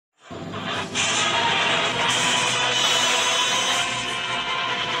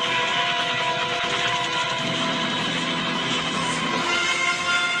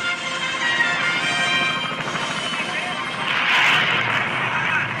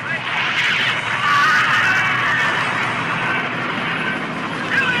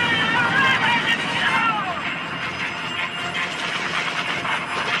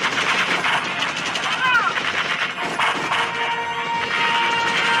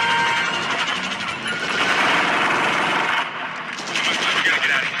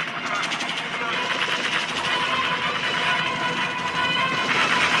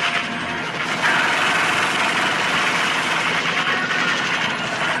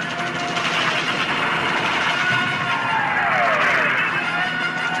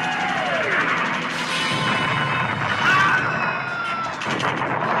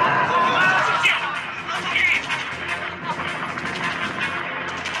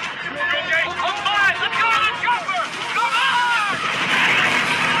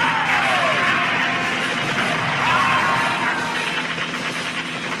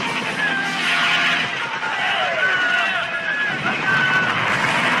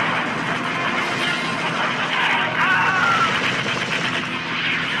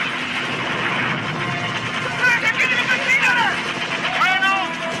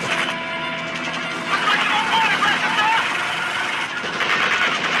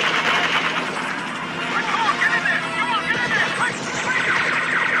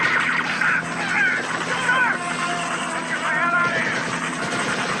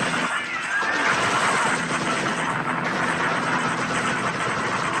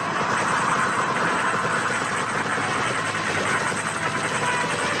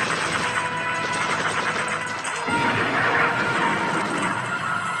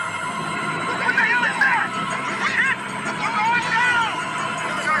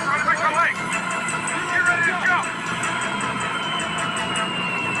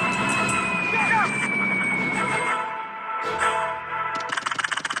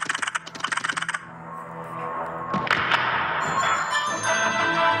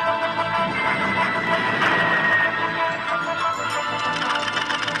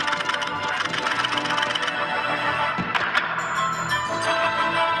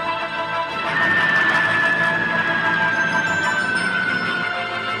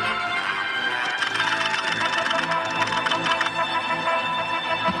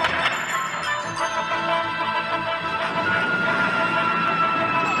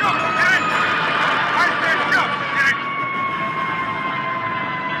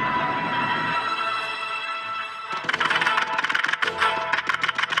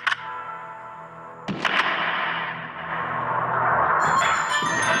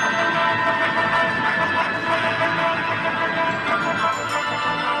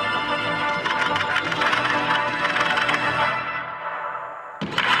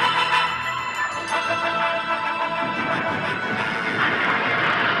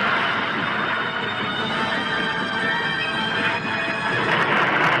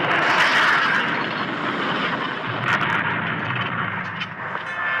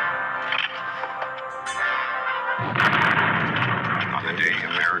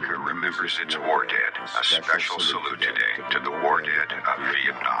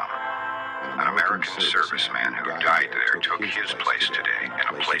American serviceman who died there took his place today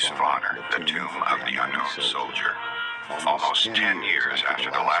in a place of honor, the Tomb of the Unknown Soldier. Almost 10 years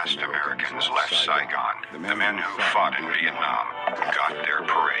after the last Americans left Saigon, the men who fought in Vietnam got their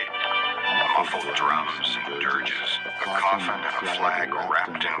parade. Muffled drums and dirges, a coffin and a flag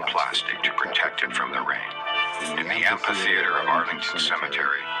wrapped in plastic to protect it from the rain. In the amphitheater of Arlington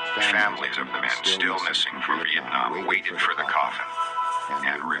Cemetery, families of the men still missing from Vietnam waited for the coffin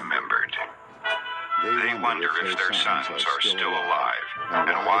and remembered. They wonder if their sons are still alive,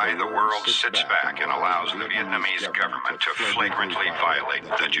 and why the world sits back and allows the Vietnamese government to flagrantly violate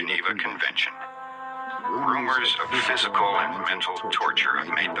the Geneva Convention. Rumors of physical and mental torture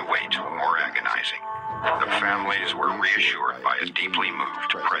have made the wait more agonizing. The families were reassured by a deeply moved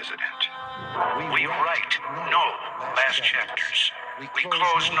president. We write no last chapters. We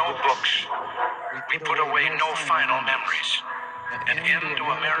close no books. We put away no final memories. An end to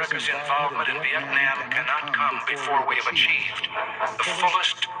America's involvement in Vietnam cannot come before we have achieved the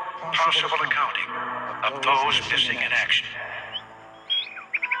fullest possible accounting of those missing in action.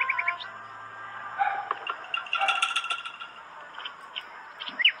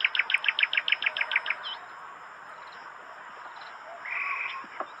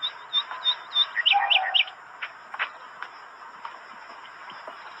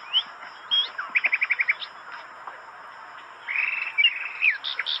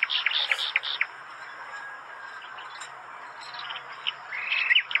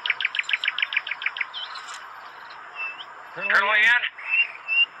 Colonel Ian,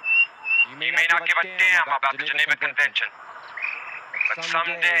 you may not give a damn about the Geneva Convention, but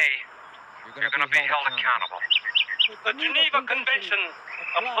someday you're going to be held accountable. The Geneva Convention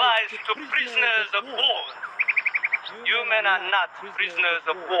applies to prisoners of war. You men are not prisoners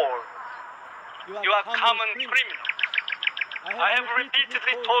of war. You are common criminals. I have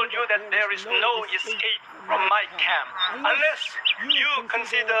repeatedly told you that there is no escape from my camp unless you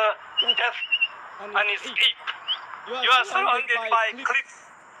consider death an escape. You are surrounded by cliffs,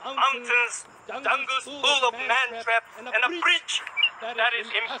 mountains, jungles full of man-traps, and a bridge that is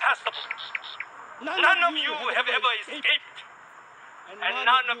impassable. None of you have ever escaped, and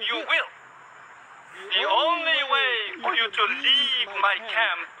none of you will. The only way for you to leave my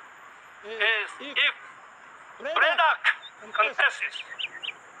camp is if Braddock confesses.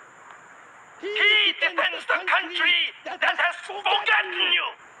 He defends the country that has forgotten you.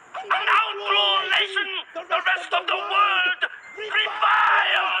 An outlaw nation the rest of the world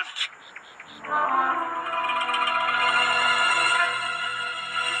reviles!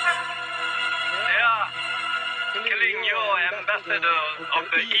 They are killing your ambassadors of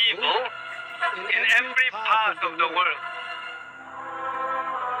the evil in every part of the world.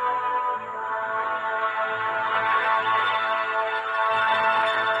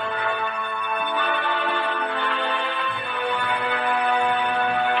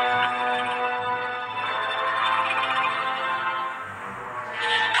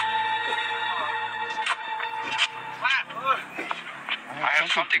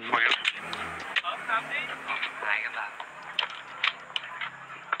 Something for you.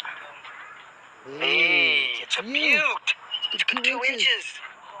 Hey, it's a beaut. It's got 2 inches.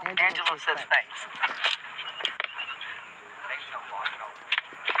 Angela says thanks.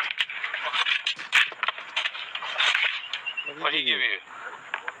 What did he give you?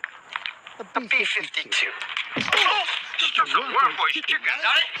 A B-52. Oh, just a worm for his chicken,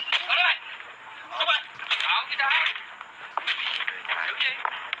 got it? All right. Come on. I'll get out.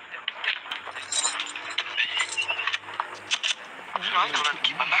 I'm going to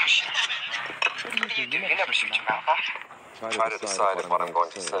keep my mouth shut. What do? You never shoot your mouth off. Try to decide if what I'm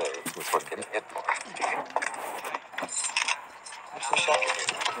going to say is worth getting hit for.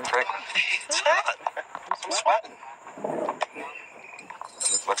 Greg, It's hot. I'm sweating.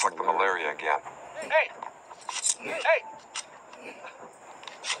 looks like the malaria again. Hey! Hey!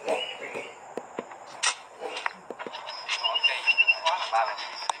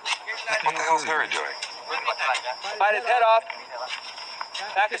 What the hell's Harry doing? Bite his head off.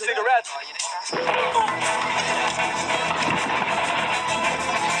 Pack of cigarettes.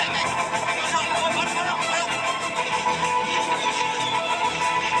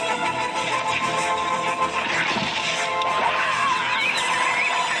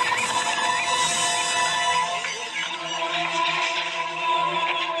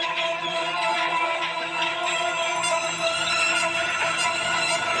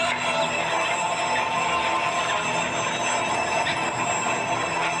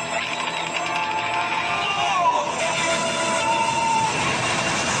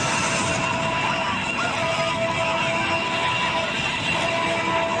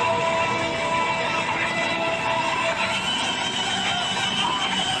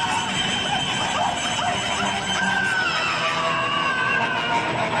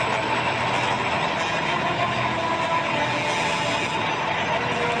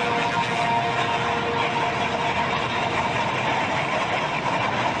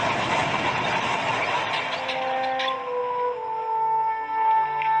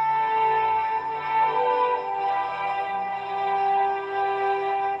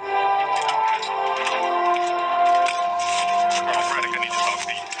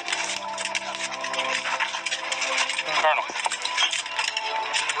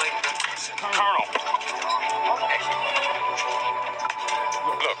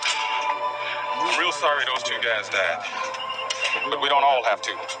 sorry those two guys died. But we don't all have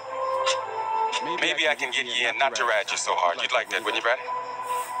to. Maybe I can get you in, not to ride you so hard. You'd like that, wouldn't you, Brady?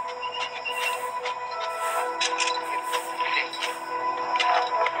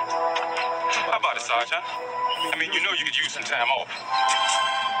 How about it, Sergeant? I mean, you know you could use some time off.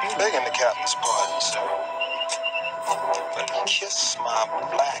 Begging the captain's pardon, sir. But kiss my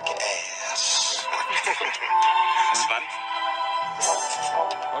black ass. It's funny.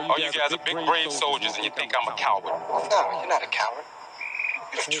 Oh, you guys are big, brave soldiers, and you think I'm a coward. No, you're not a coward.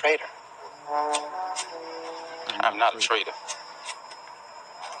 You're a traitor. I'm not a traitor.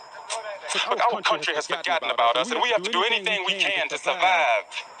 Look, our country has forgotten about us, and we have to do anything we can to survive.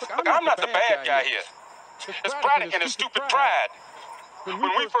 Look, I'm not the bad guy here. It's Braddock and his stupid pride. When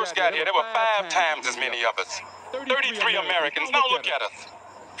we first got here, there were 5 times as many of us. 33 Americans. Now look at us.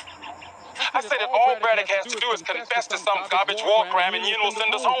 I say that all Braddock has to do is confess to some garbage war crime, and Yin will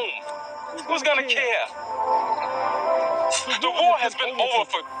send us home. Who's gonna care? The war has been over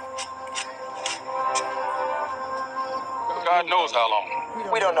for God knows how long.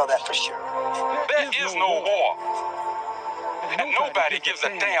 We don't know that for sure. There is no war. And nobody gives a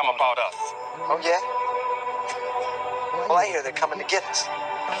damn about us. Oh, yeah? Well, I hear they're coming to get us.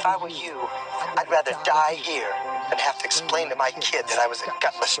 If I were you, I'd rather die here than have to explain to my kid that I was a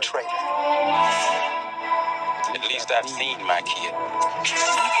gutless traitor. At least I've seen my kid.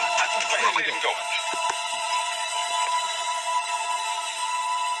 Let him go.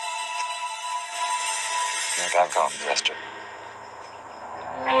 Back off, Lester.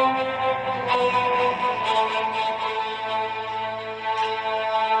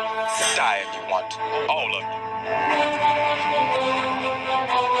 Die if you want. All of you.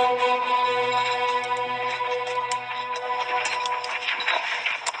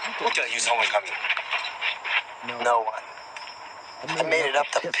 Who tell you someone coming? No one. I made it up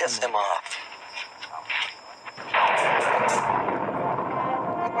to piss him off.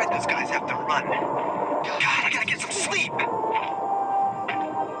 Why do those guys have to run? God, I gotta get some sleep. But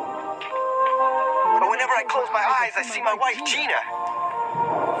whenever I close my eyes, I see my wife, Gina.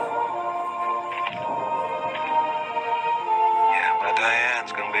 Yeah, my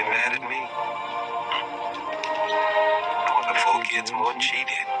Diane's gonna be mad at me. I want the 4 kids more than she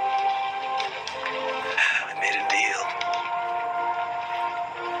did. I made a deal.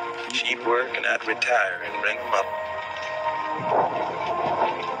 She'd work and I'd retire and bring them up.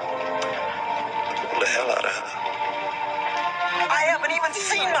 Pull the hell out of her. I haven't even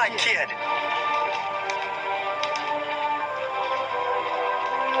seen my kid.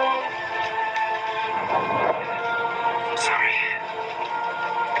 Sorry.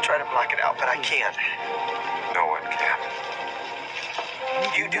 I try to block it out, but I can't. No one can.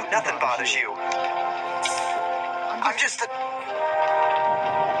 You do, nothing bothers you. I'm just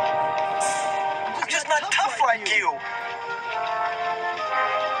not tough like you.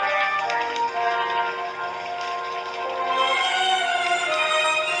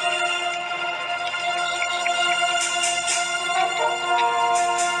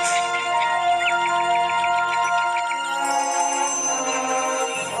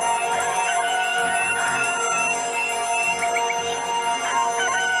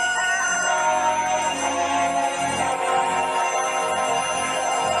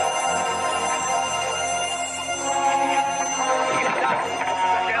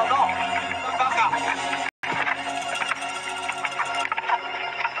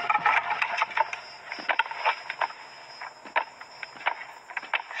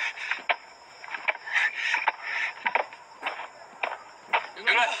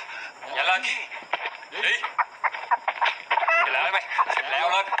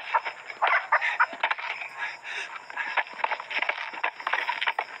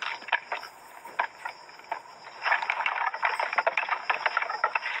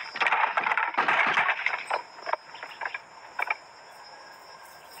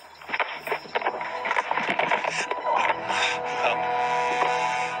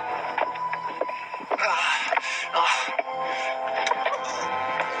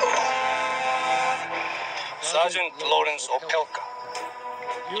 Sergeant Lawrence Opelka,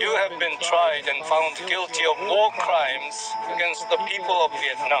 you have been tried and found guilty of war crimes against the people of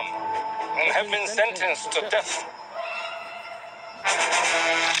Vietnam and have been sentenced to death.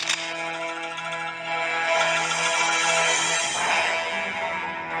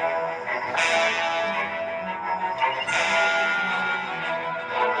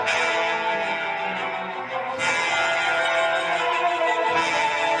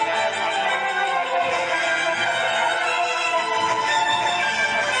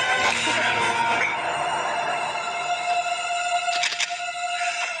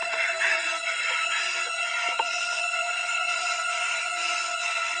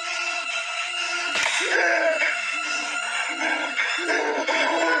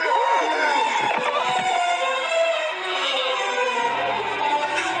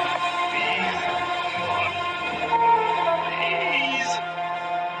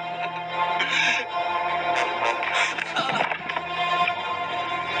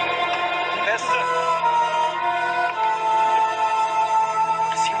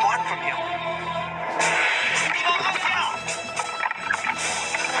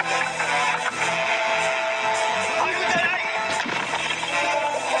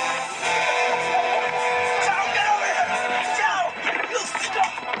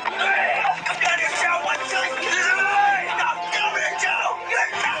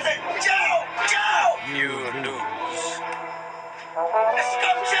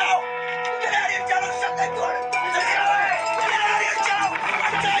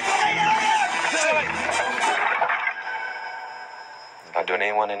 doing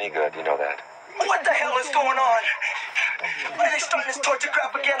anyone any good, you know that. What the hell is going on? Why are they starting this torture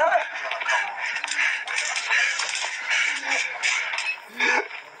crap again, huh?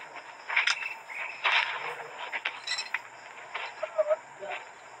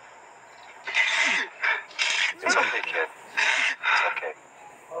 It's okay, kid. It's okay.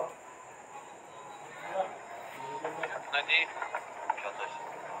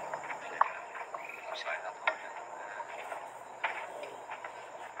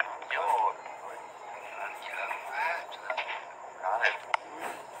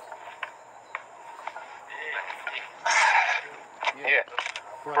 Here,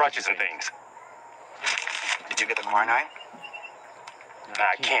 brought you some things. Did you get the quinine?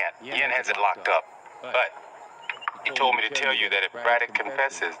 I can't. Ian has it locked up. But he told me to tell you that if Braddock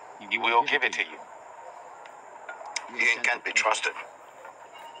confesses, he will give it to you. Ian can't be trusted.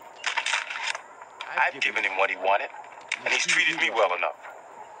 I've given him what he wanted, and he's treated me well enough.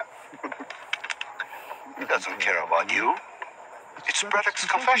 He doesn't care about you. It's Braddock's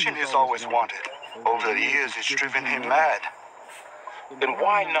confession he's always wanted. Over the years, it's driven him mad. Then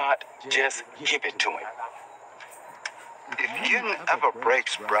why not just give it to him? If Ian ever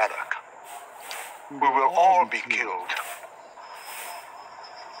breaks Braddock, we will all be killed.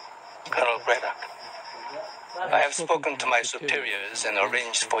 Colonel Braddock, I have spoken to my superiors and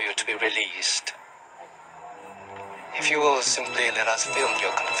arranged for you to be released. If you will simply let us film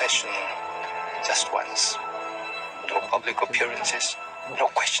your confession just once. No public appearances, no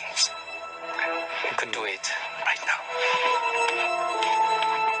questions. We could do it right now.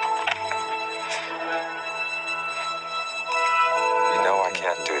 You know I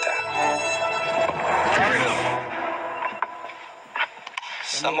can't do that.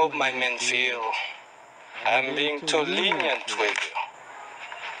 Some of my men feel I'm being too lenient with you.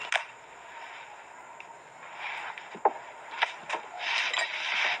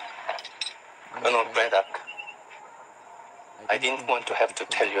 Colonel Braddock, I didn't want to have to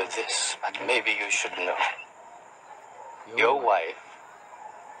tell you this, but maybe you should know. Your wife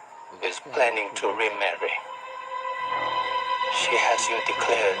is planning to remarry. She has you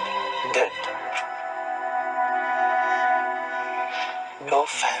declared dead. Your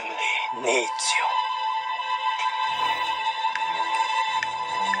family needs you.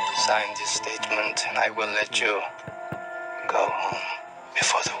 Sign this statement and I will let you go home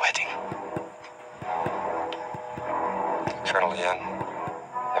before the wedding. Colonel Ian,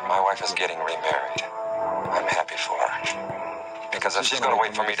 if my wife is getting remarried, I'm happy for her. Because if she's going to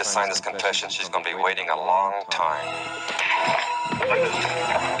wait for me to sign this confession, she's going to be waiting a long time.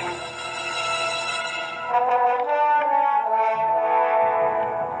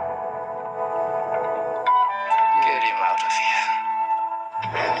 Get him out of here.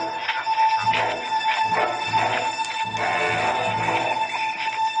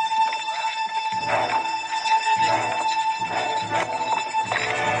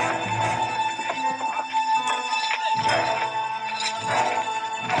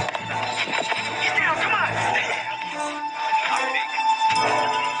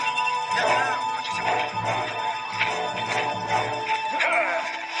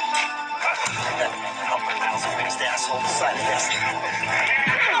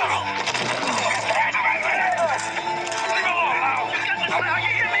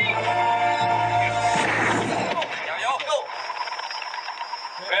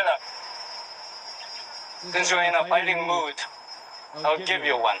 Since you're in a fighting mood, I'll give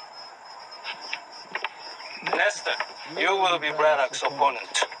you one. Nestor, you will be Braddock's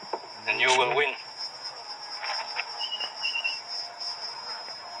opponent, and you will win.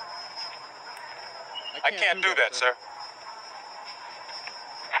 I can't do that, sir.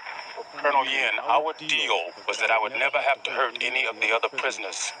 Colonel Yin, our deal was that I would never have to hurt any of the other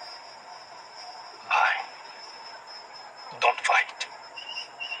prisoners. Fine. Don't fight.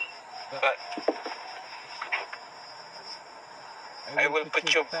 But I will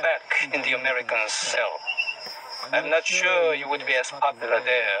put you back in the American cell. I'm not sure you would be as popular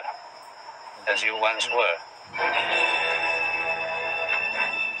there as you once were.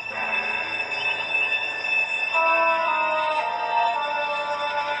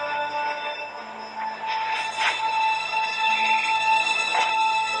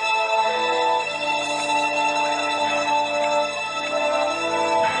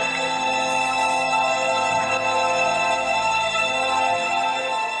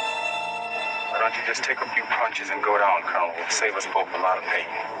 Why don't you just take a few punches and go down, Colonel? It'll save us both a lot of pain.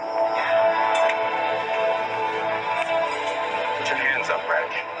 Put your hands up,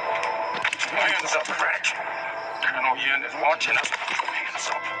 Braddock. Put your hands up, Braddock. Colonel Yin is watching us. Put your hands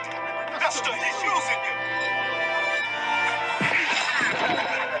up. Nestor, he's using you.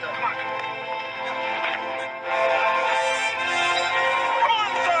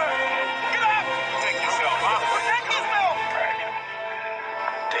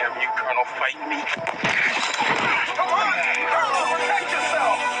 Damn you, Colonel, fight me. Come on, Colonel, protect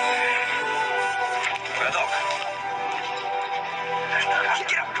yourself.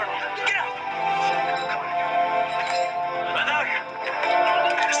 Get up, Colonel. Get up.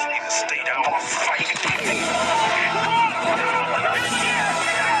 I just need to stay down and fight.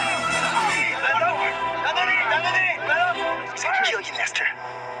 I'll kill you, Nestor.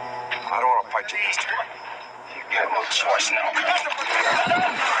 I don't want to fight you, Nestor. You have no choice now.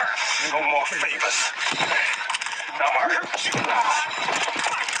 No more favors. Now I hurt you. Come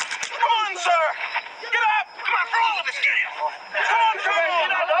on, sir. Get up. Come on, for all of us, get him. Come on, Colonel.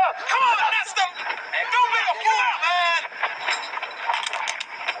 Come on, Nestor. Don't be a fool, man.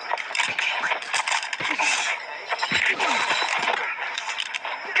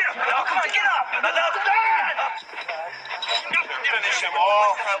 Get up, now. Come on, get up. Finish him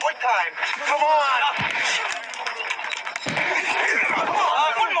all. One time. Come on.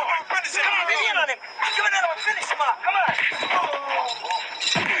 One more. Finish him. Get in on him. Give it another one. Finish him up. Come on.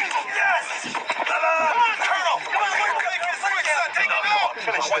 Yes. Come on, Colonel. Come on. Take it out.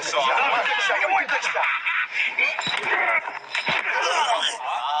 Finish this off. One good shot.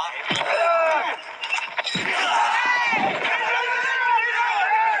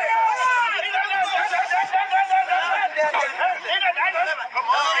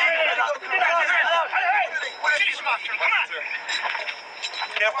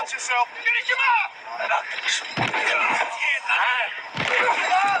 Careful yourself. Finish him up! Get up!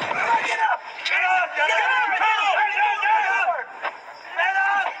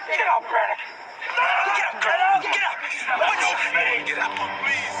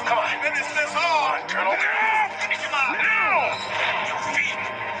 Please. Come on. Finish this off. Colonel. Finish him up. Now! Your feet.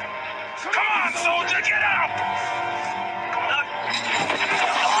 Come on, soldier, get up!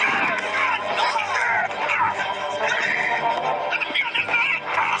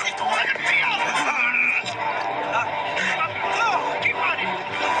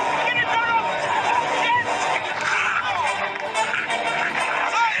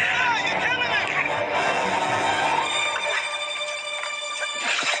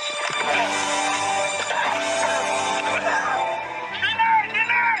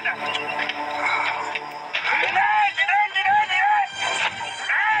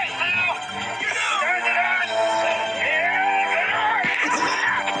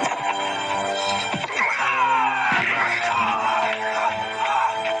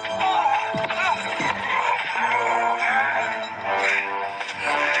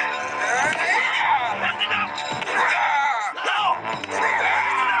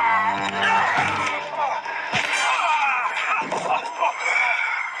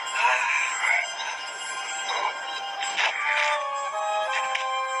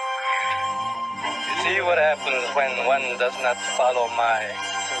 See what happens when one does not follow my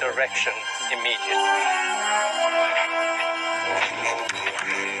direction immediately.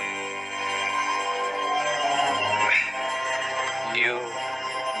 You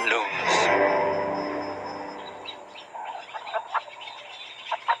lose.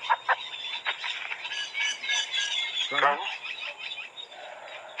 Colonel?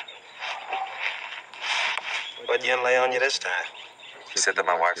 What'd you lay on you this time? He said that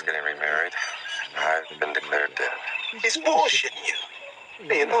my wife's getting remarried. I've been declared dead. He's bullshitting you.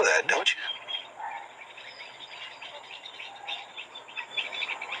 Hey, you know that, don't you?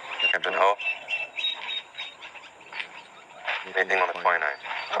 Captain Hope? Anything on the 29th?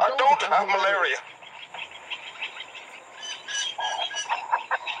 I don't have malaria.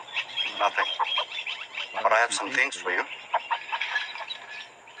 Nothing. But I have some things for you.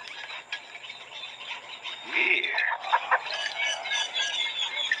 Here.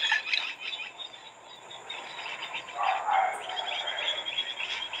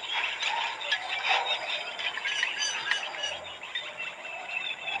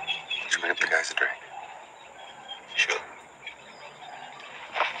 Should we get the guys a drink? Sure.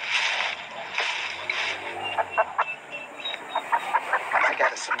 I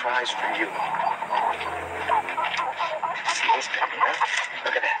got a surprise for you. See this baby, huh?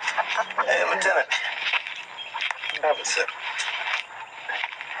 Look at that. Hey, Lieutenant. Have a sip.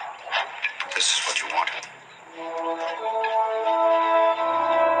 This is what you wanted.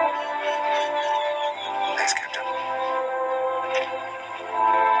 Thanks, Captain.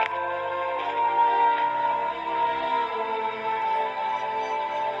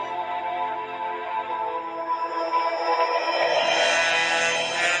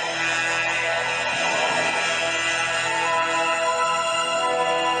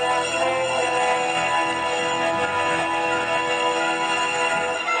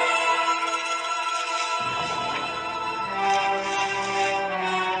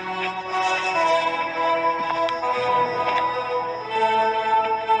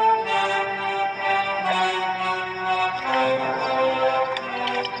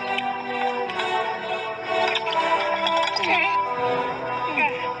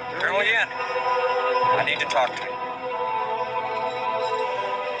 need to talk to me.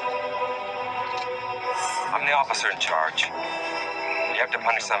 I'm the officer in charge. You have to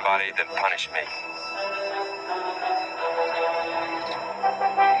punish somebody, then punish me.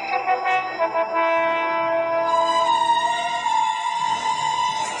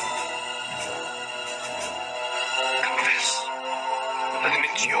 Confess.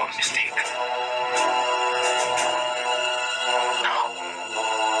 Admit your mistake. Now.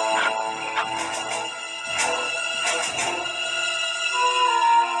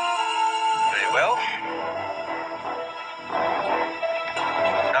 Very well.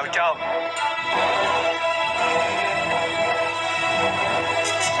 Now, ciao.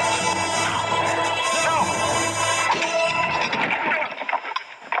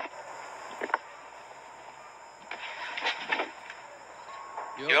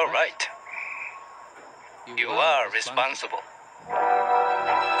 You're right. You are responsible.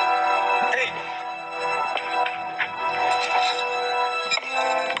 Hey!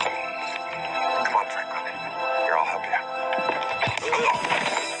 Come on, Franklin. Here, I'll help you.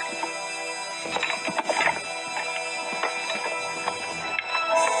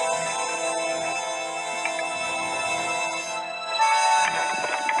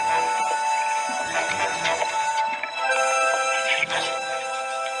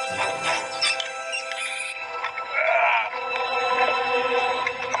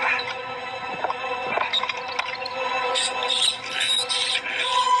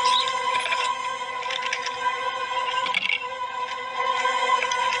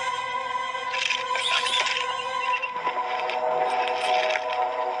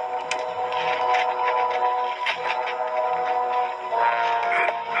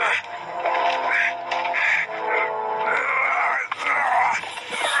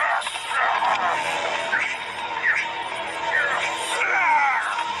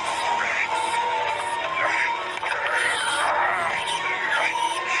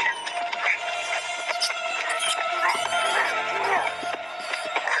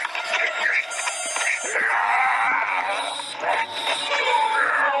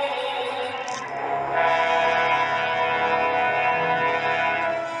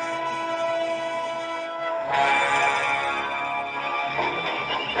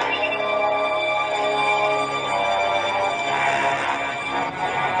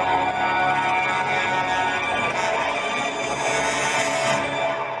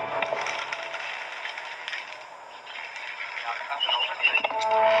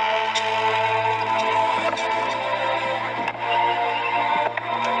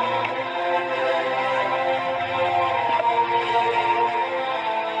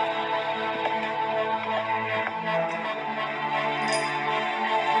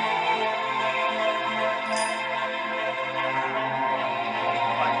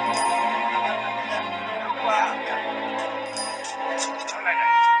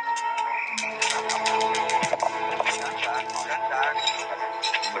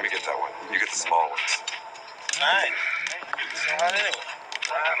 Let me get that one. You get the small ones. Fine.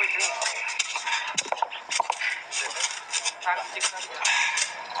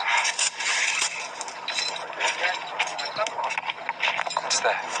 What's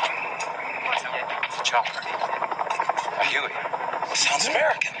that? It's a chopper. A Huey. Sounds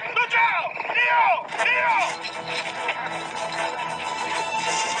American. Look out! Neo! Neo!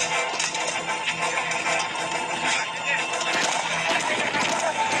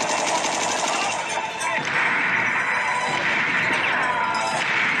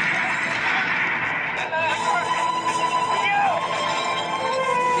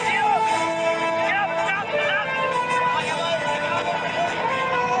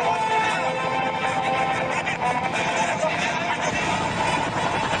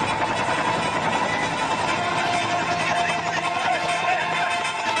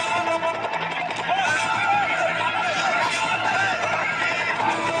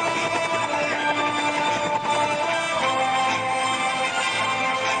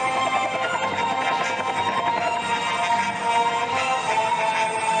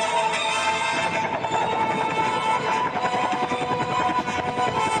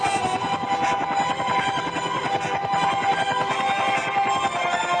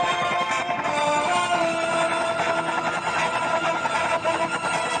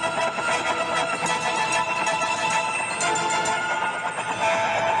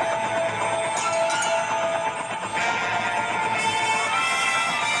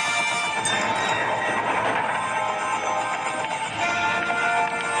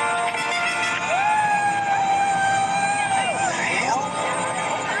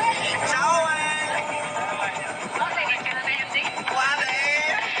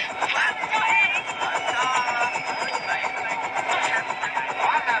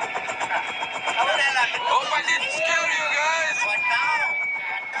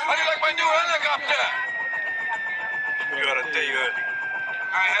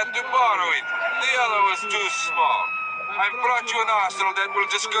 had to borrow it. The other was too small. I've brought you an arsenal that will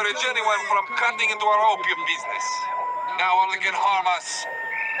discourage anyone from cutting into our opium business. Now all that can harm us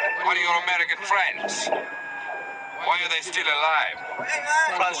are your American friends. Why are they still alive?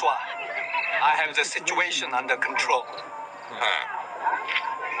 Francois, I have the situation under control.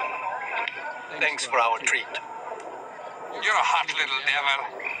 Thanks for our treat. You're a hot little devil.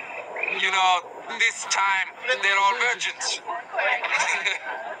 You know, this time they're all virgins.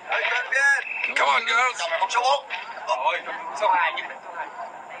 Come on, girls.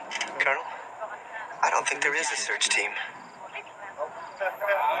 Colonel, I don't think there is a search team.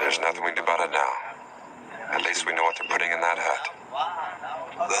 There's nothing we can do about it now. At least we know what they're putting in that hut.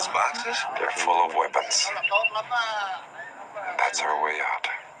 Those boxes? They're full of weapons. That's our way out.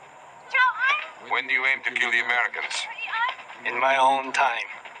 When do you aim to kill the Americans? In my own time.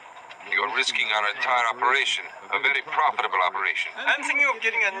 You're risking our entire operation, a very profitable operation. I'm thinking of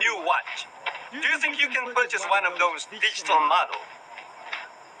getting a new watch. Do you think you can purchase one of those digital models?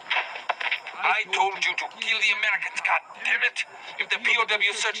 I told you to kill the Americans, goddammit! If the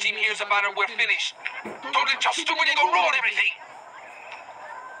POW search team hears about it, we're finished. Don't let your stupid ego ruin everything!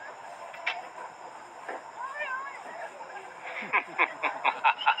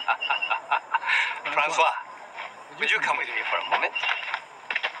 Francois, will you come with me for a moment?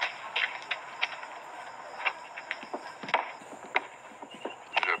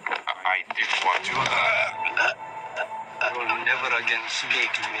 Look, I didn't want to. You will never again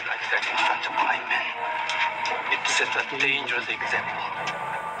speak to me like that in front of my men. It sets a dangerous example.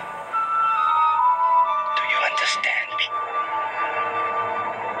 Do you understand me?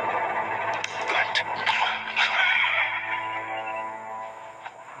 Good.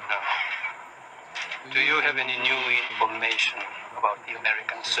 Now, do you have any new information about the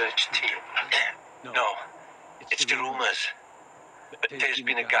American search team? No. It's the rumors. But there's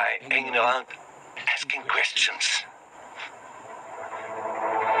been a guy hanging around asking questions.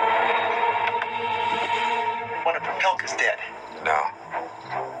 One of Propelka's dead. No.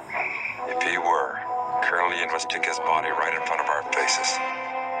 If he were, Colonel Ian must stick his body right in front of our faces.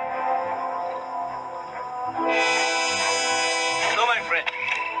 So, my friend,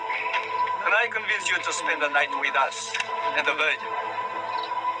 can I convince you to spend the night with us and the Virgin?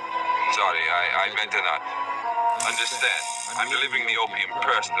 Sorry, I meant to not. Understand, I'm delivering the opium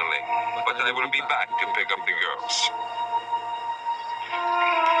personally, but I will be back to pick up the girls.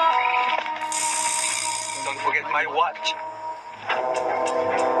 Don't forget my watch.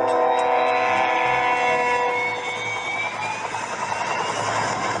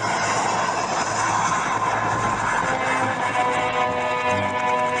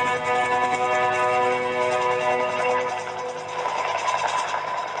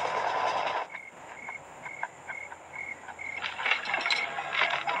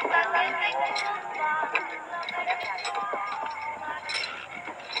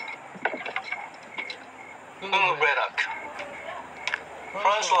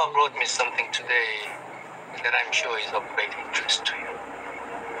 Francois brought me something today that I'm sure is of great interest to you.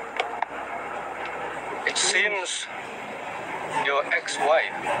 It seems your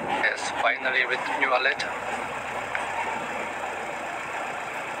ex-wife has finally written you a letter.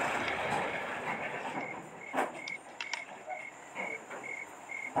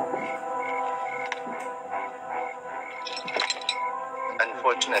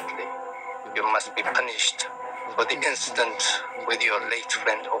 Unfortunately, you must be punished for the incident with your late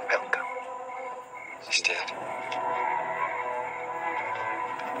friend Opelka. He's dead.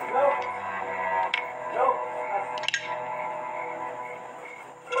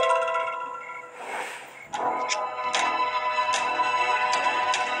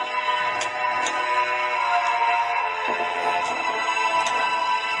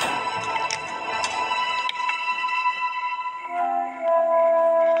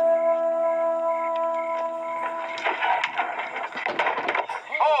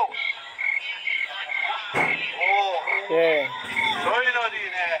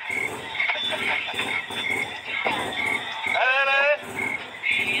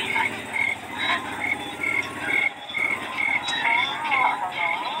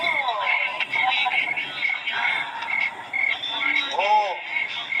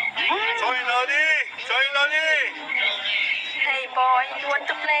 Hey boy, you want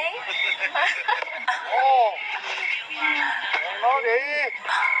to play?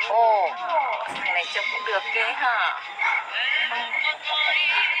 Cái này trông cũng được ghê hả?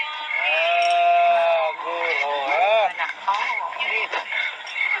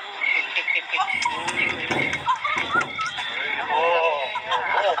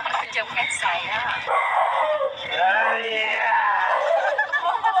 Trông khách xài á.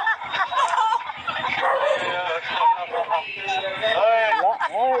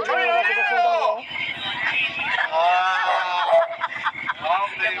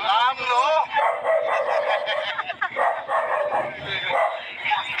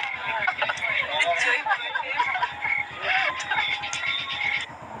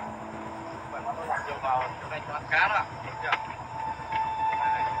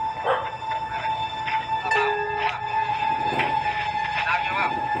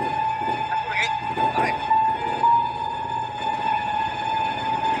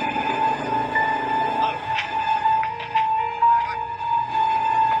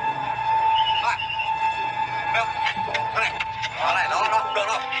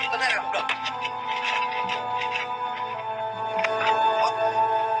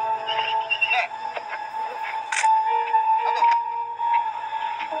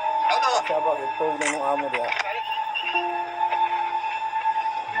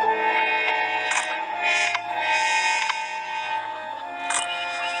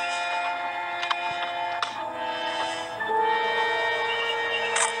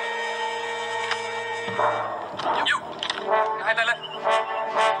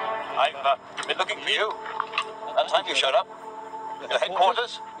 looking for you. That time you showed up. Your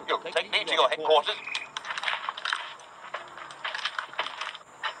headquarters? You take me to your headquarters?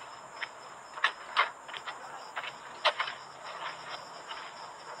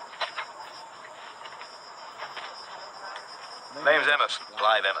 Name's Emerson,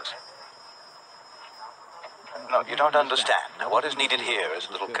 Clive Emerson. No, you don't understand. What is needed here is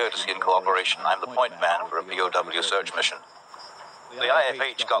a little courtesy and cooperation. I'm the point man for a POW search mission. The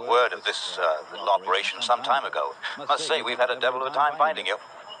IFH got word of this little operation some time ago. Must say, we've had a devil of a time finding you.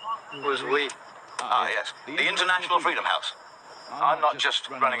 Who's we? Ah, yes. The International Freedom House. I'm not just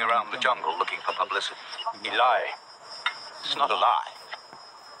running around the jungle looking for publicity. You lie. It's not a lie.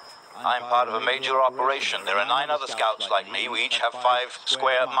 I'm part of a major operation. There are 9 other scouts like me. We each have 5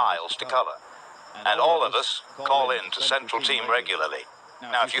 square miles to cover. And all of us call in to Central Team regularly.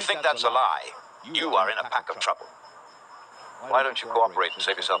 Now, if you think that's a lie, you are in a pack of trouble. Why don't you cooperate and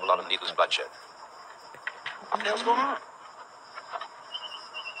save yourself a lot of needless bloodshed? What the hell's going on?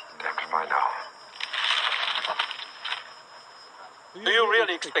 Damn if I know. Do you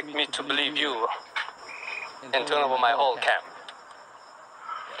really expect me to believe you and turn over my whole camp?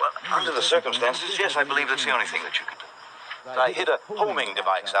 Well, under the circumstances, yes, I believe that's the only thing that you can do. I hid a homing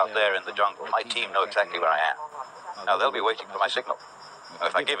device out there in the jungle. My team know exactly where I am. Now, they'll be waiting for my signal.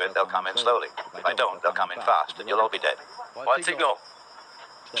 If I give it, they'll come in slowly. If I don't, they'll come in fast, and you'll all be dead. What signal?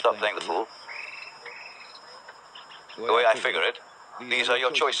 Stop playing the fool. The way I figure it, these are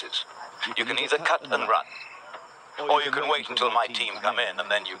your choices. You can either cut and run, or you can wait until my team come in, and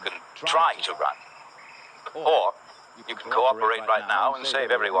then you can try to run. Or you can cooperate right now and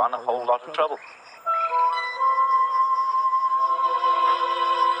save everyone a whole lot of trouble.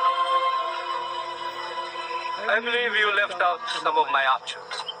 I believe you left out some of my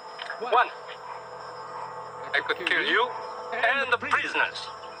options. 1, I could kill you and the prisoners.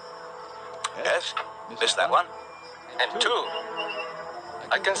 Yes? Missed that one? And 2,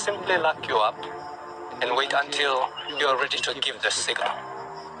 I can simply lock you up and wait until you're ready to give the signal.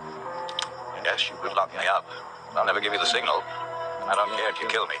 Yes, you could lock me up. I'll never give you the signal. I don't care if you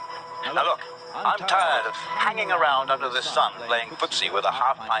kill me. Now look, I'm tired of hanging around under the sun playing footsie with a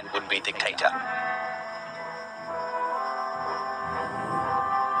half-pint would-be dictator.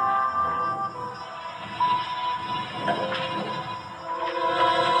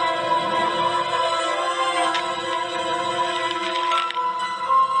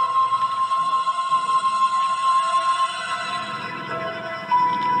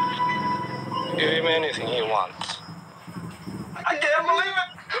 Give him anything he wants. I can't believe it!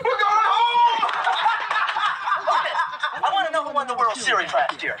 We're going home! I want to know who won the World Series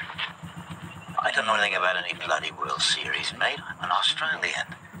last year. I don't know anything about any bloody World Series, mate. I'm an Australian.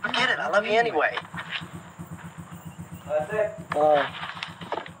 Forget it. I love you anyway. That's it.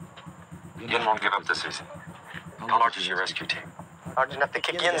 Yin won't give up this season. How large is your rescue team? Large enough to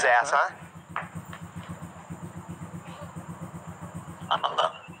kick Yin's ass, huh? I'm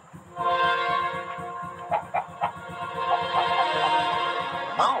alone.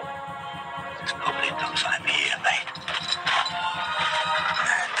 No. There's nobody knows I'm here, mate.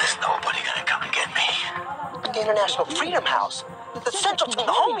 And there's nobody gonna come and get me. The International Freedom House. The Central Team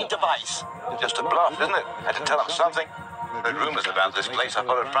homing device. Just a bluff, isn't it? Had to tell them something. Heard rumors about this place. I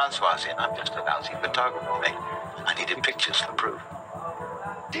followed Francois in. I'm just a lousy photographer, mate. I needed pictures for proof.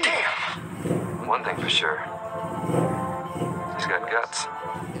 Damn. One thing for sure. He's got guts.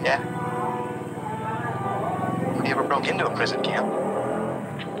 Yeah. Have you ever broke into a prison camp?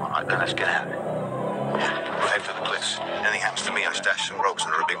 All right, then let's get out. We'll head for the cliffs. Anything happens to me, I stash some ropes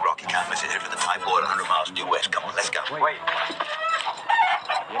under a big rock. You can't miss it. Head for the Thai border, 100 miles due west. Come on, let's go. Wait.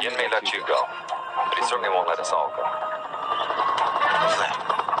 Yin may let you go, but he certainly won't let us all go. What's that?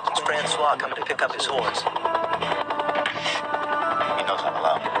 It's Francois coming to pick up his horse. He knows I'm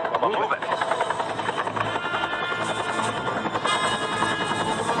alone. Well, move it.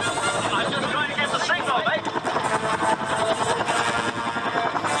 I'm just trying to get the signal, mate.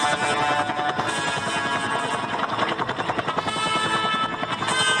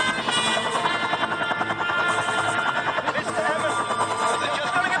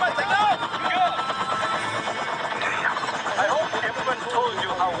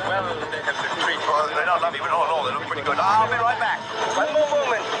 They don't love you at all. They look pretty good. I'll be right back. One more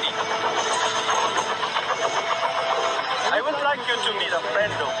moment. I would like you to meet a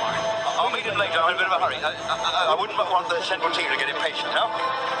friend of mine. I'll meet him later. I'm in a bit of a hurry. I wouldn't want the Central Team to get impatient, no?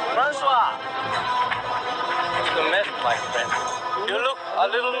 Francois. You met my friend. You look a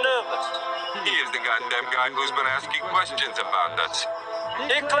little nervous. He is the goddamn guy who's been asking questions about us.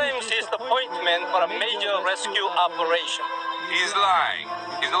 He claims he's the point man for a major rescue operation. He's lying.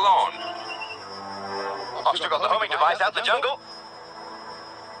 He's alone. I've still got the homing device out in the jungle.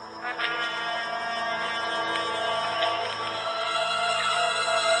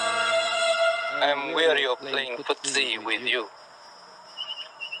 I'm weary of playing footsie with you.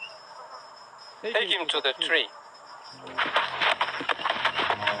 Take him to the tree.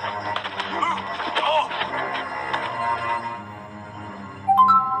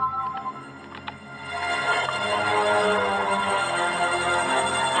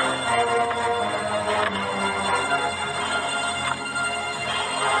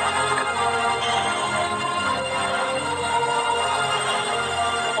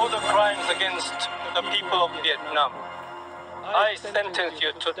 For the crimes against the people of Vietnam, I sentence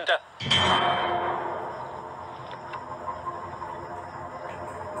you to death.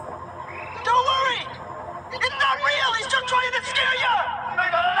 Don't worry! It's not real! He's just trying to scare you! I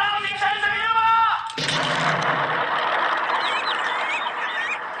got a lousy sense of humor!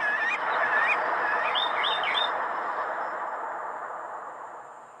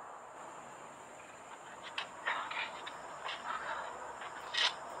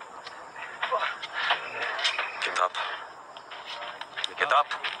 Get up. Get up.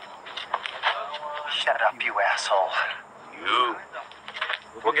 Shut up, you asshole. You.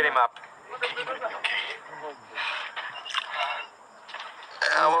 We'll get him up. Okay.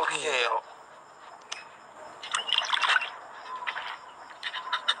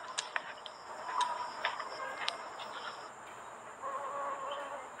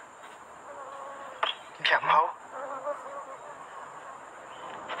 Camo?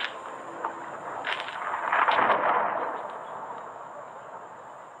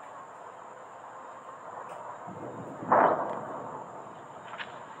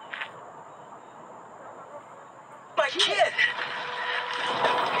 My kid!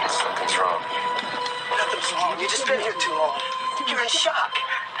 Something's wrong. Nothing's wrong. You've just been here too long. You're in shock.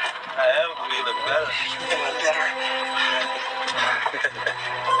 I am feeling better. Feeling better.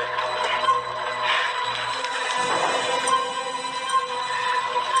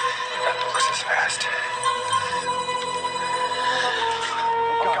 That looks as fast.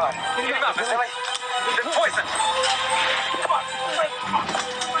 Oh, God. Get him up, Vasily. There's poison. Come on.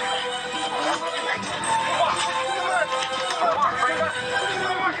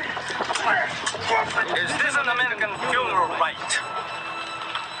 Is this an American funeral rite?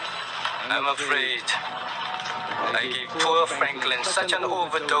 I'm afraid I gave poor Franklin such an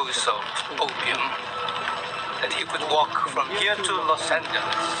overdose of opium that he could walk from here to Los Angeles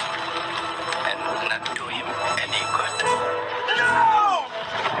and not do him any good. No!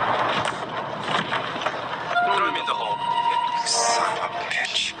 Throw him in the hole. Son of a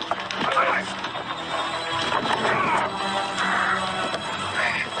bitch.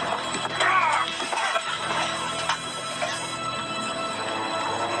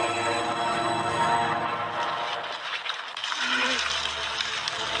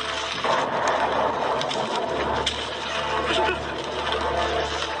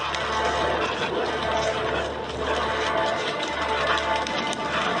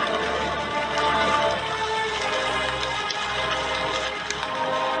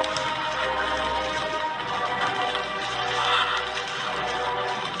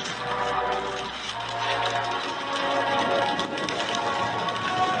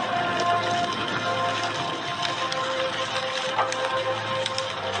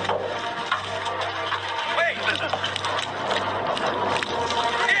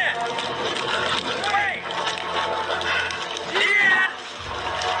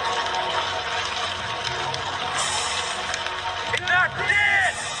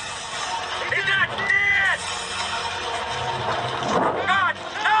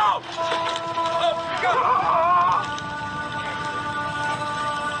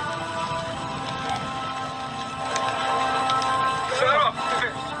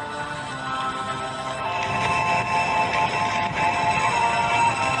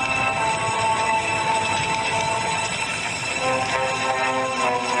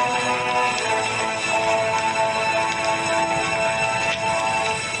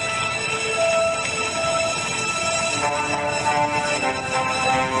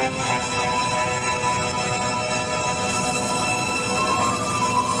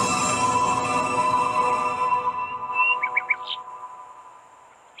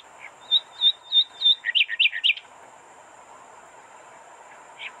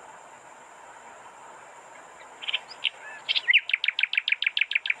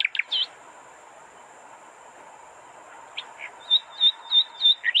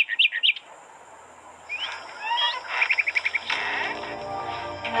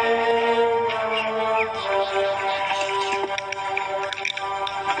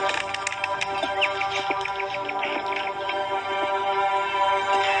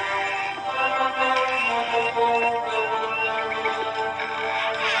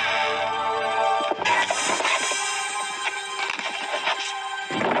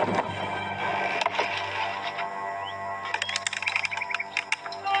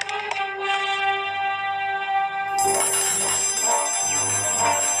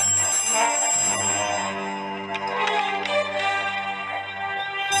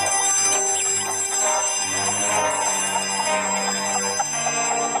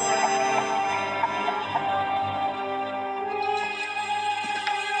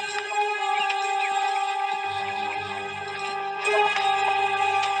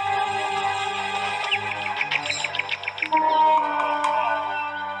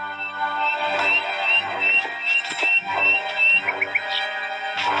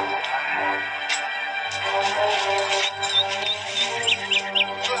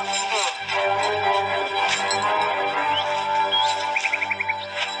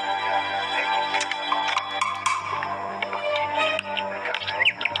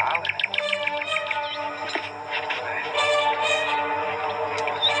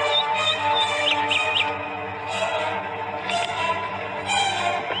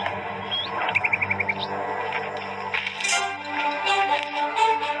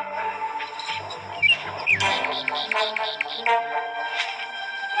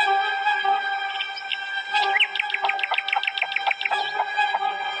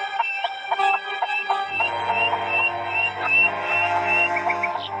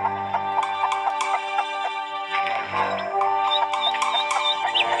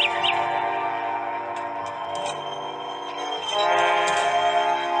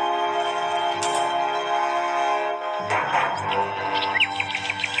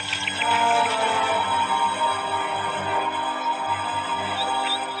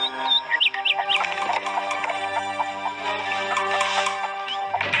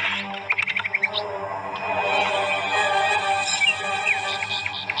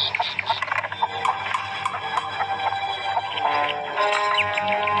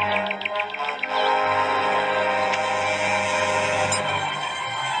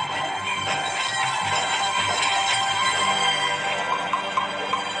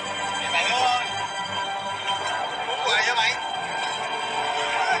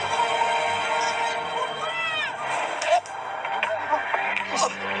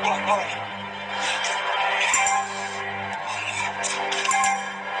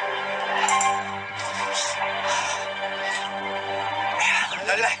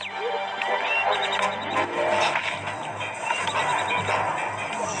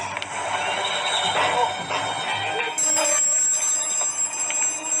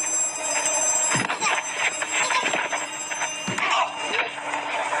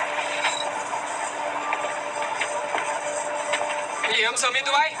 ông sớm đi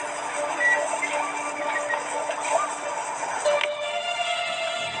tụi bay.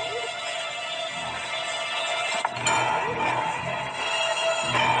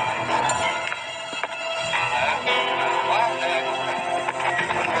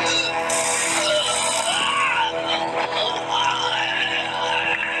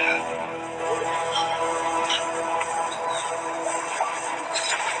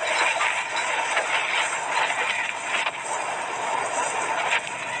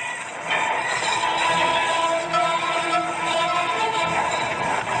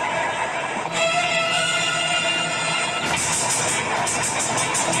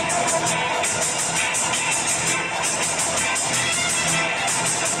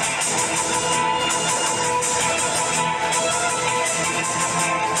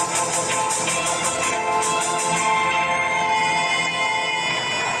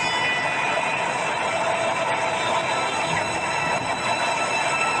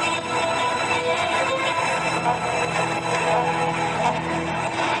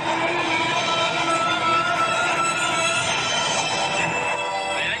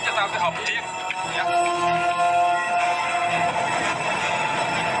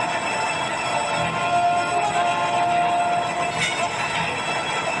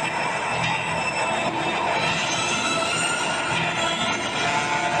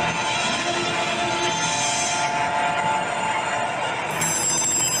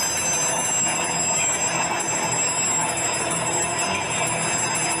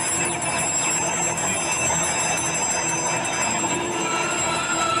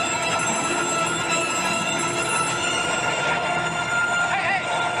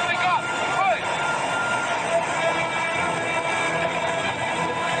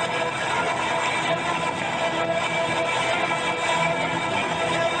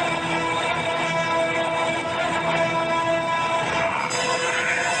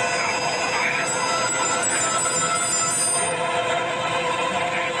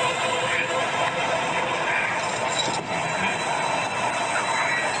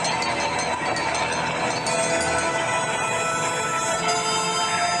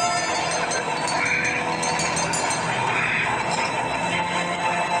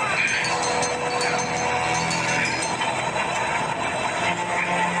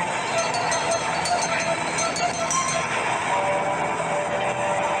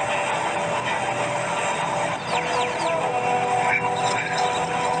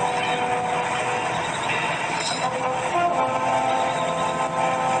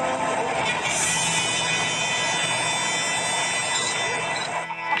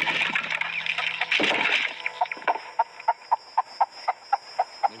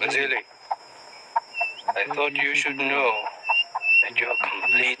 Vasily, I thought you should know that you're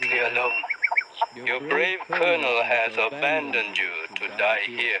completely alone. Your brave colonel has abandoned you to die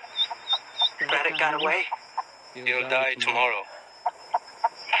here. Braddock got away? He'll die tomorrow.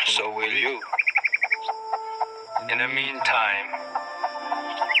 So will you. In the meantime,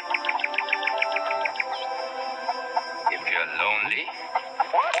 if you're lonely,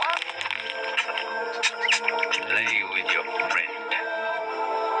 play with your friend.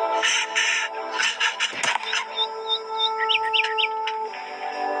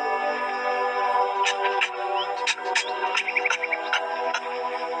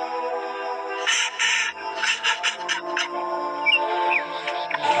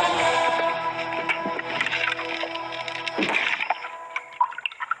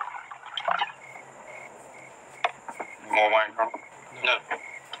 More wine, Colonel? No.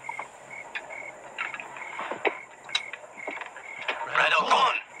 Braddock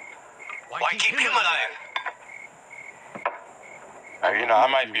gone. Why keep him alive? I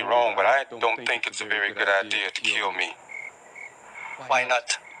might be wrong, but I don't think it's a very good idea to kill me. Why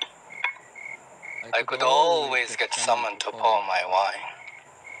not? I could always get someone to pour my wine.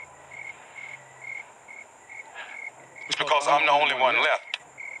 It's because I'm the only one left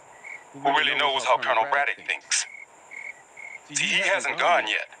who really knows how Colonel Braddock thinks. See, he hasn't gone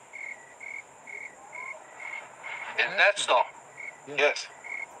yet. Is that so? Yes.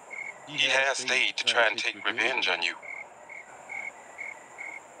 He has stayed to try and take revenge on you.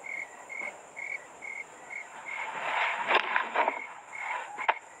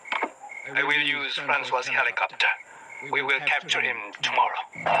 I will use Francois' helicopter. We will capture him tomorrow.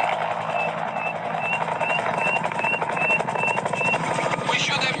 We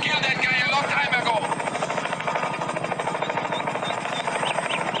should have killed that guy a long time ago.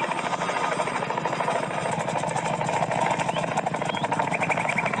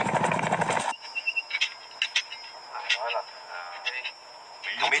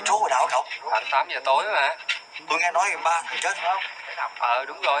 Không biết trú ở đâu cậu? Khoảng 8 giờ tối mà. Tôi nghe nói ba thằng chết phải không?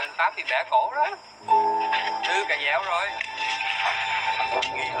 Đúng rồi, anh Pháp bị bẻ cổ đó. Đưa cà dẻo rồi.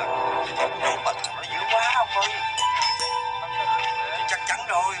 Nghĩ là nó bệnh nó dữ quá ông ơi. Chắc chắn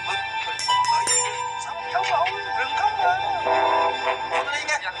rồi. Không ông, đừng khóc nữa. Đi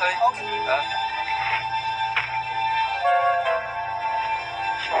nha. Ok.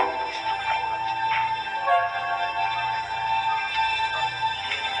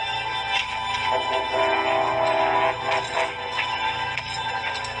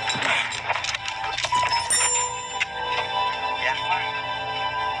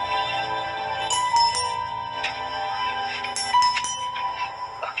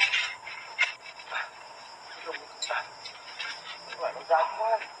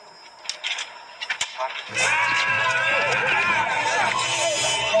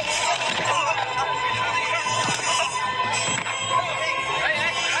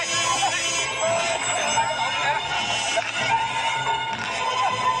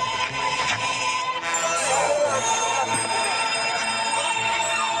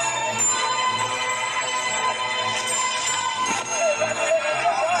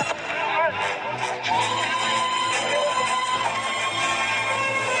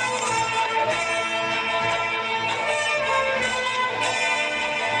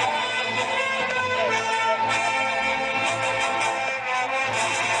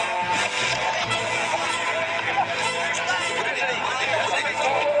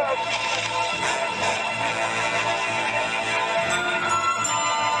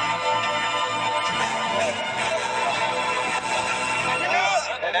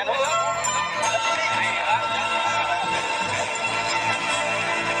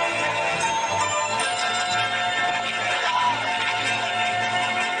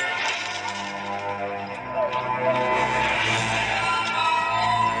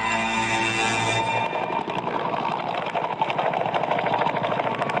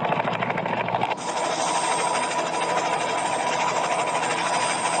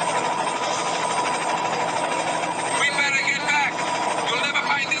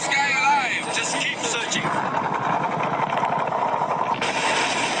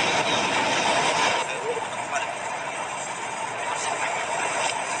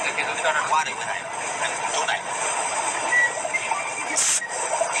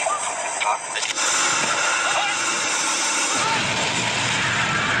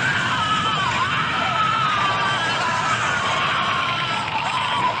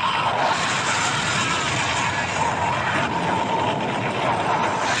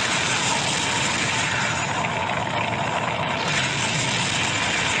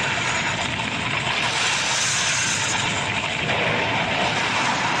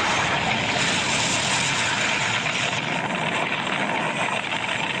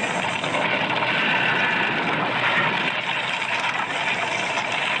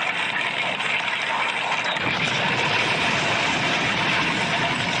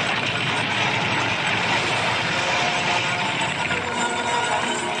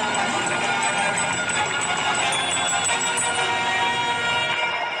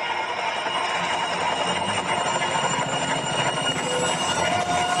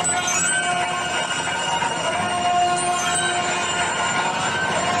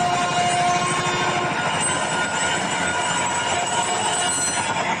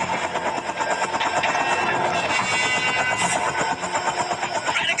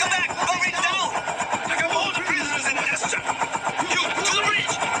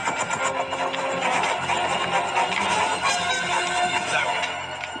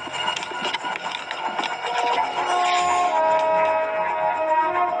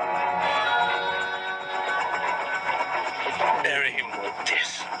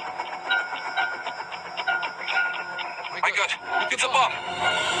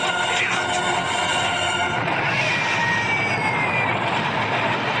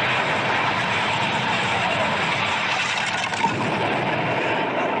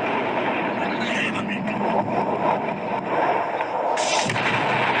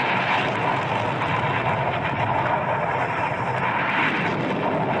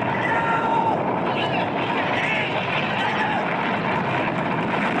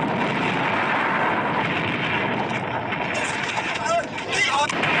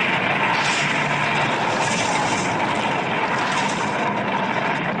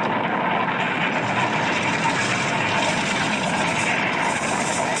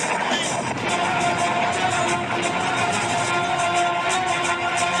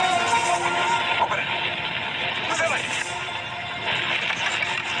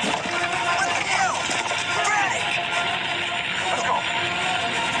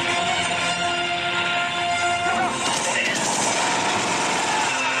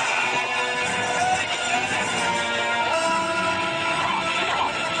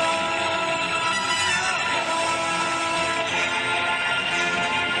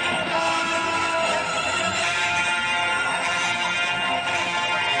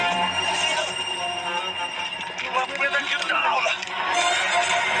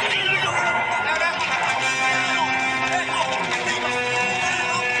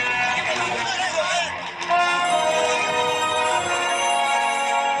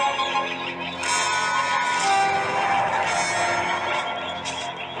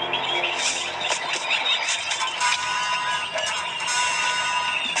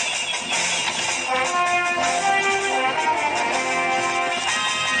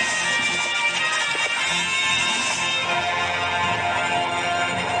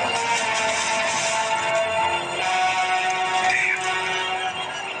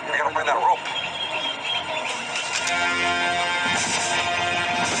 that rope.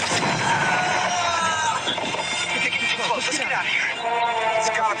 You're getting too close. Let's get out of here. It's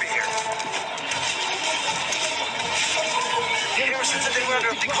gotta be here. Harrison said they were under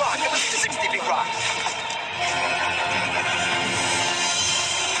a big rock. It must be the 60 big rock.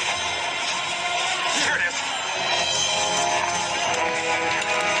 Here it is.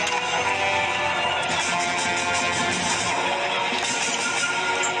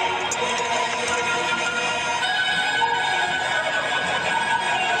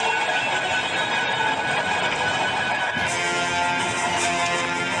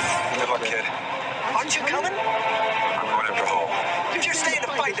 Good luck, kid. Aren't you coming? I'm going after home. If you're staying to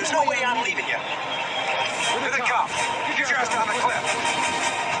fight, there's no way I'm leaving you. Here they come. Get your ass down the cliff.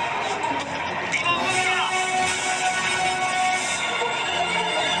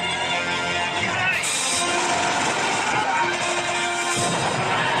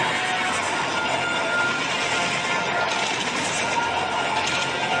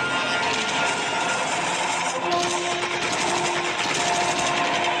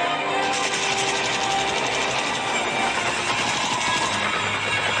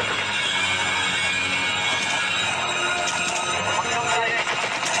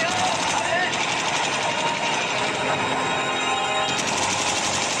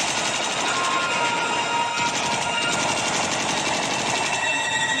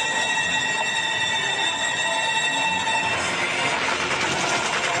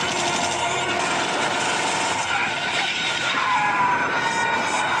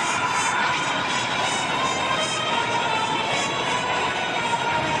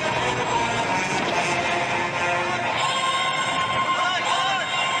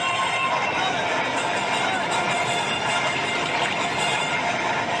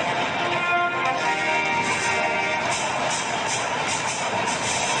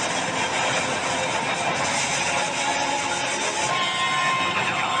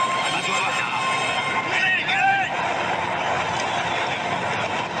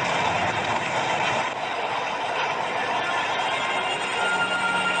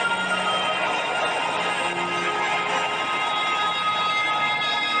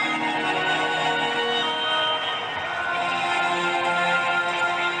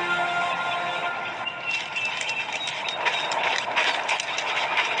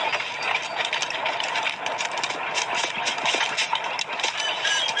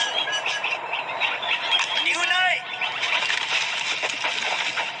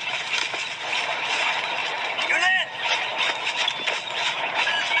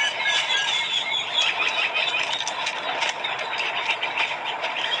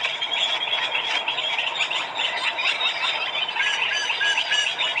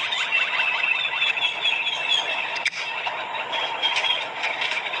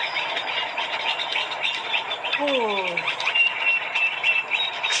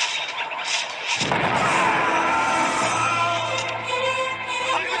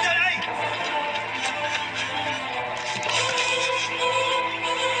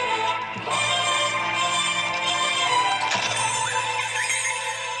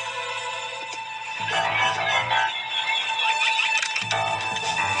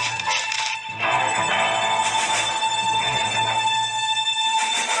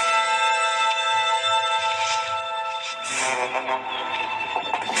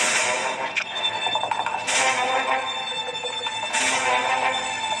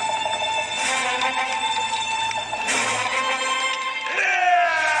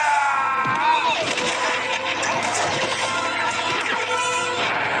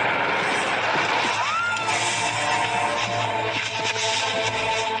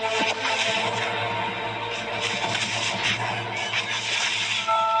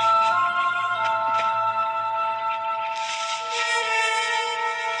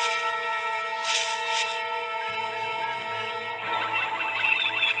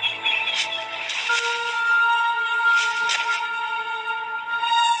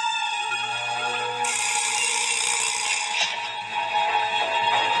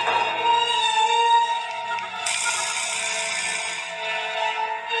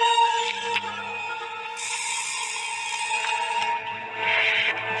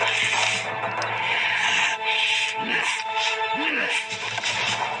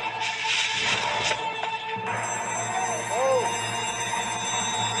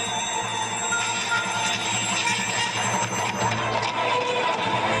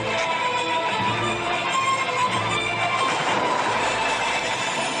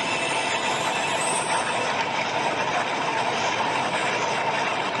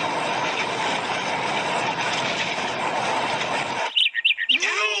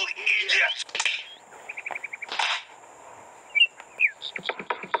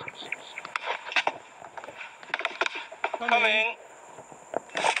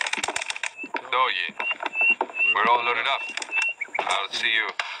 I'll see you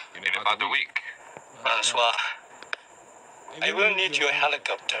in about a week. Bonsoir. I will need your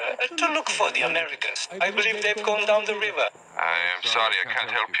helicopter to look for the Americans. I believe they've gone down the river. I am sorry I can't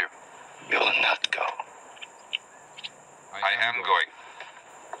help you. You will not go. I am going.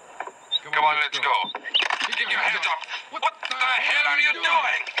 Come on, let's go. Keep your hands up. What the hell are you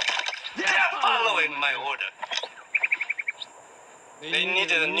doing? They're following my order. They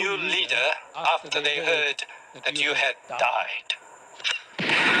needed a new leader after they heard that you had died.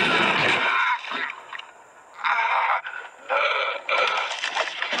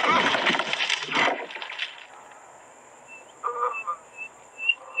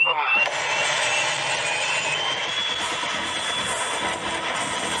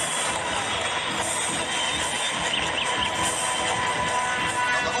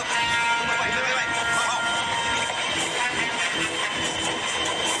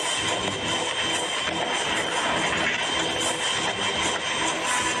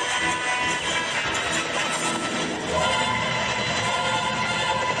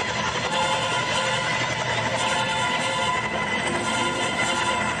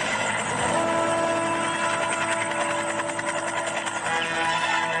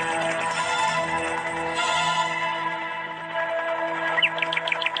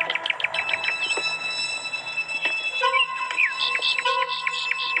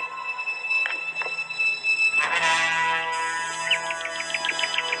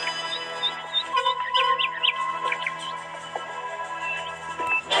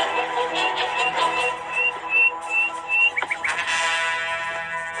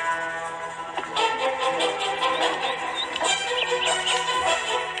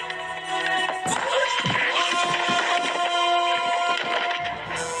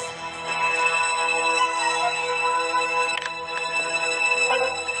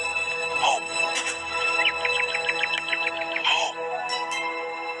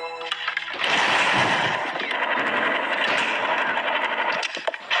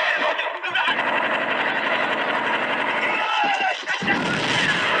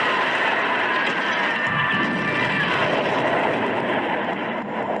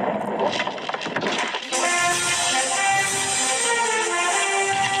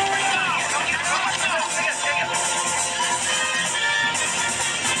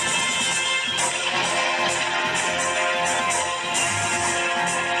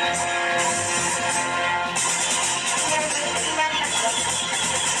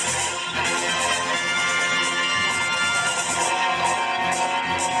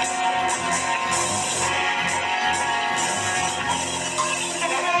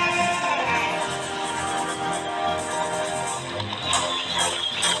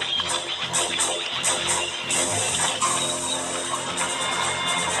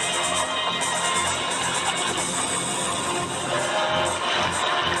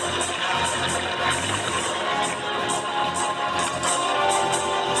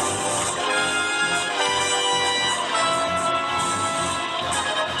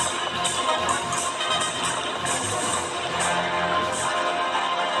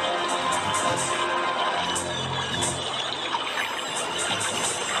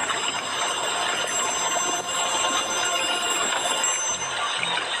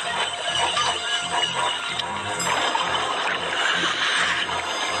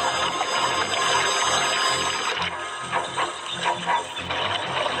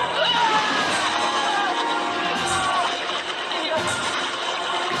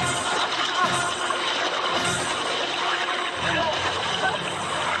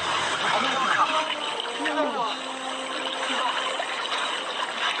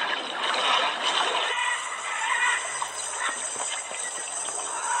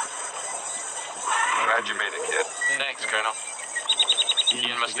 Glad you made it, kid. Thanks, Colonel.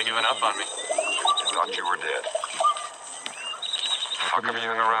 Ian must have given up on me. Thought you were dead. How come you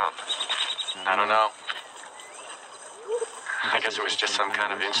hung around? I don't know. I guess it was just some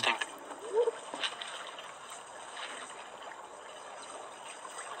kind of instinct.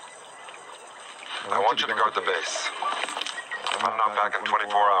 I want you to guard the base. I'm not back in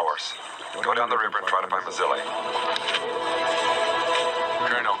 24 hours. Go down the river and try to find Mazzilli.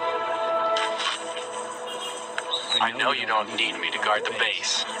 Colonel, I know you don't need me to guard the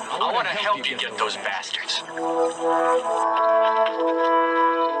base. I want to help you get those bastards.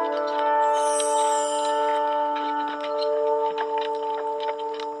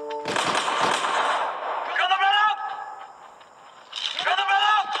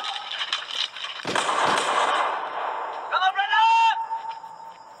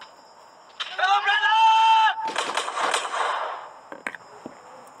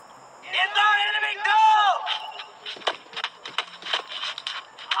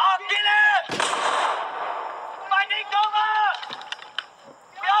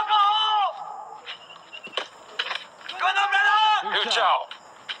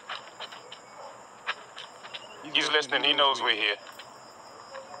 He knows we're here. It's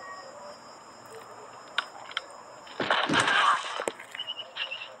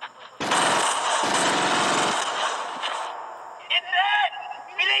dead!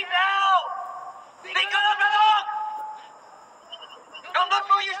 Believe now! They got up and look! Don't look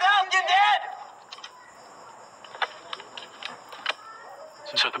for yourself, you're dead!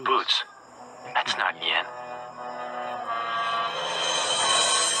 So the boots, that's not Yen.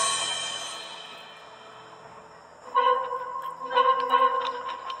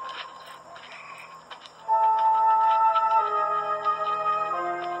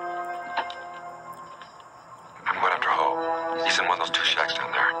 I'm going after Ho. He's in one of those two shacks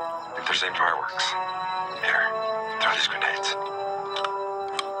down there. I think they're saving fireworks. Here, throw these grenades.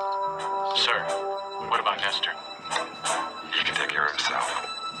 Sir, what about Nestor? He can take care of himself.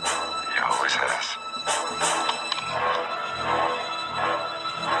 He always has.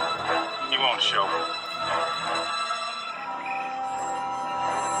 He won't show.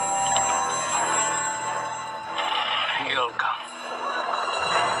 He'll come.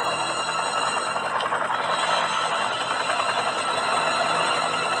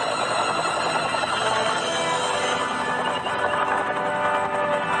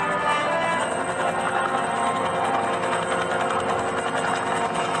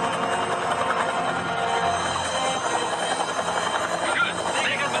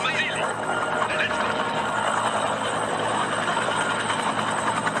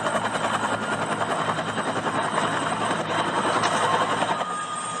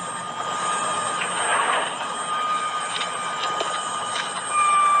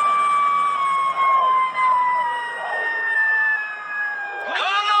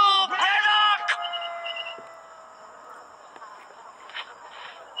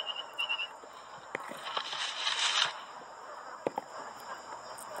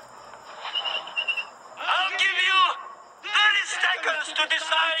 I'll give you 30 seconds to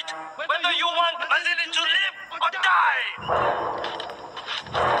decide whether you want Vasily to live or die!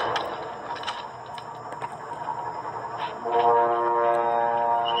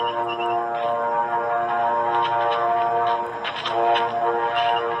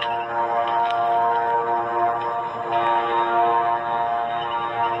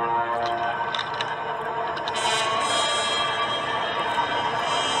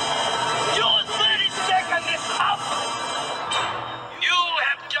 Your 30 seconds is up! You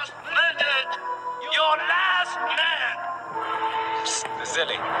have just murdered your last man!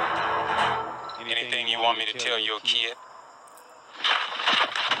 Vasily, anything you want me to tell your kid?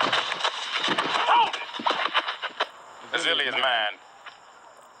 Vasily is mine.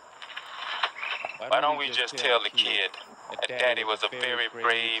 Why don't we just tell the kid that Daddy was a very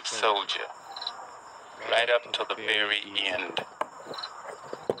brave soldier, right up to the very end?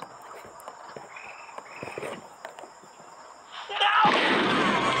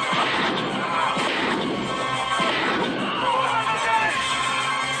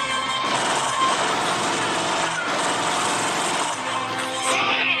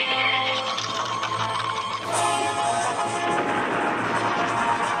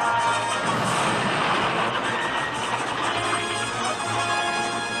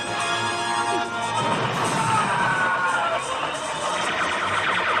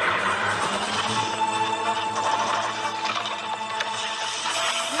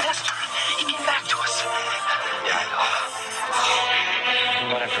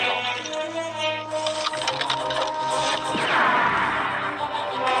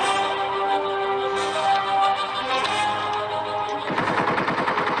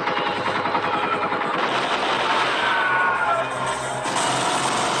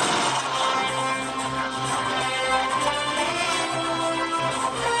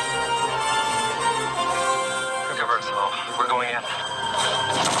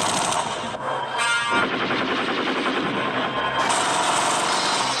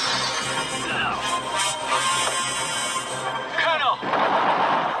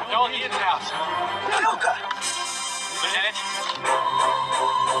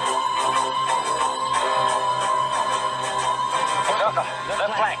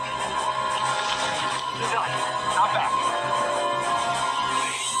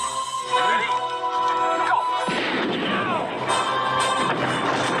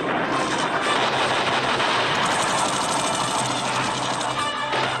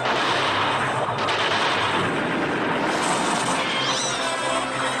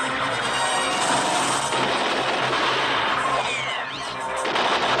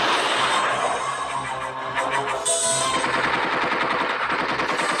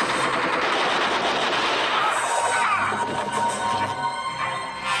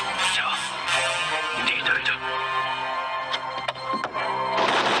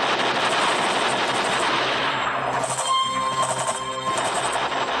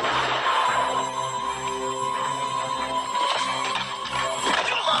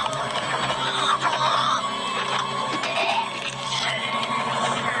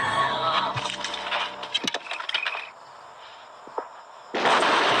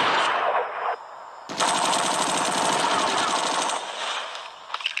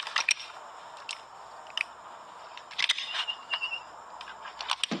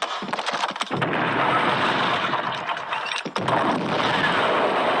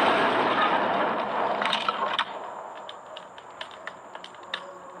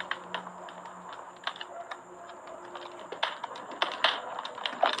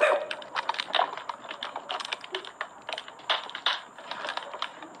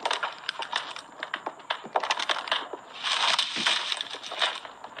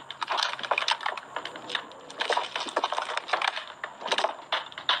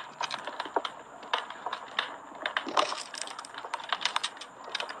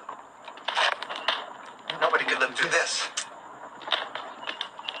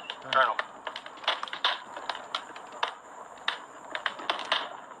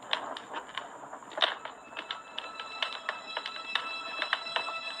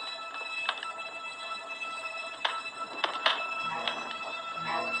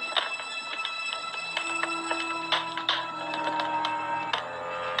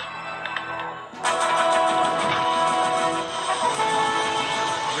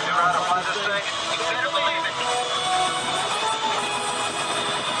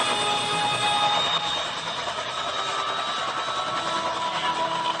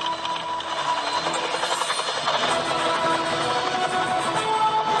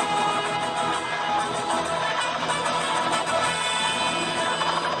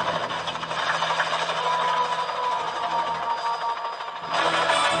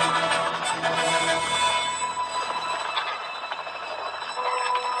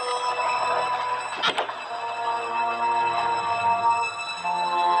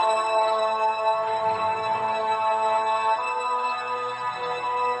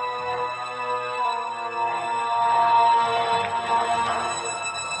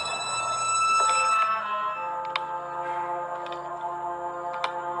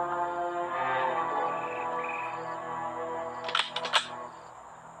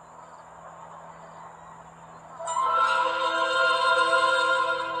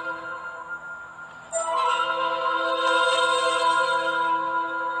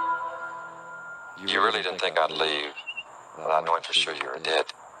 think I'd leave without knowing for sure you were dead.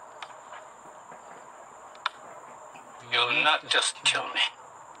 You'll not just kill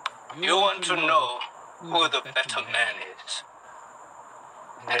me. You want to know who the better man is.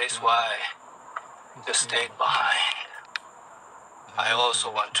 That is why you stayed behind. I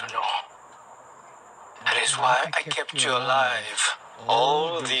also want to know. That is why I kept you alive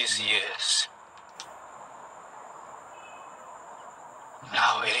all these years.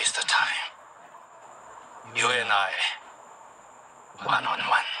 Now it is the time. You and I,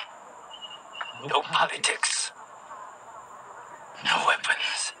 one-on-one. No politics. No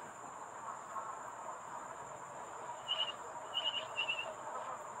weapons.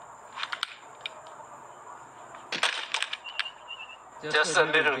 Just a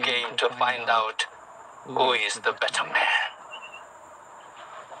little game to find out who is the better man.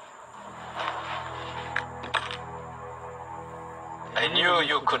 I knew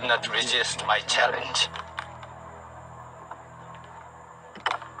you could not resist my challenge.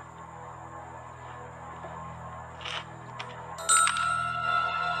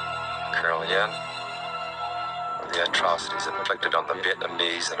 Colonel Yen, the atrocities inflicted on the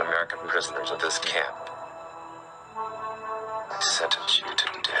Vietnamese and American prisoners of this camp, I sentence you to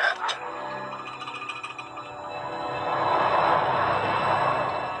death.